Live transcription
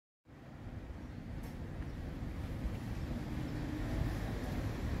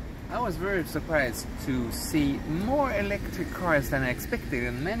I was very surprised to see more electric cars than I expected,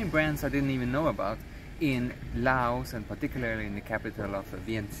 and many brands I didn't even know about in Laos, and particularly in the capital of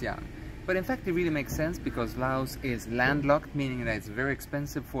Vientiane. But in fact it really makes sense, because Laos is landlocked, meaning that it's very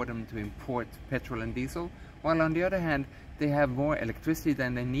expensive for them to import petrol and diesel, while on the other hand they have more electricity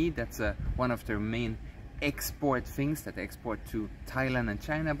than they need. That's one of their main export things that they export to Thailand and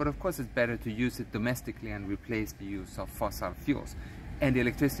China, but of course it's better to use it domestically and replace the use of fossil fuels. And the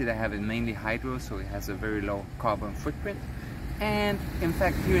electricity they have is mainly hydro, so it has a very low carbon footprint. And in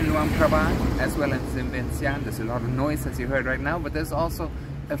fact here in Luang Prabang, as well as in Vientiane, there's a lot of noise as you heard right now, but there's also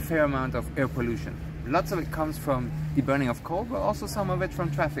a fair amount of air pollution. Lots of it comes from the burning of coal, but also some of it from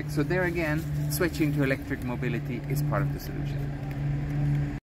traffic. So there again, switching to electric mobility is part of the solution.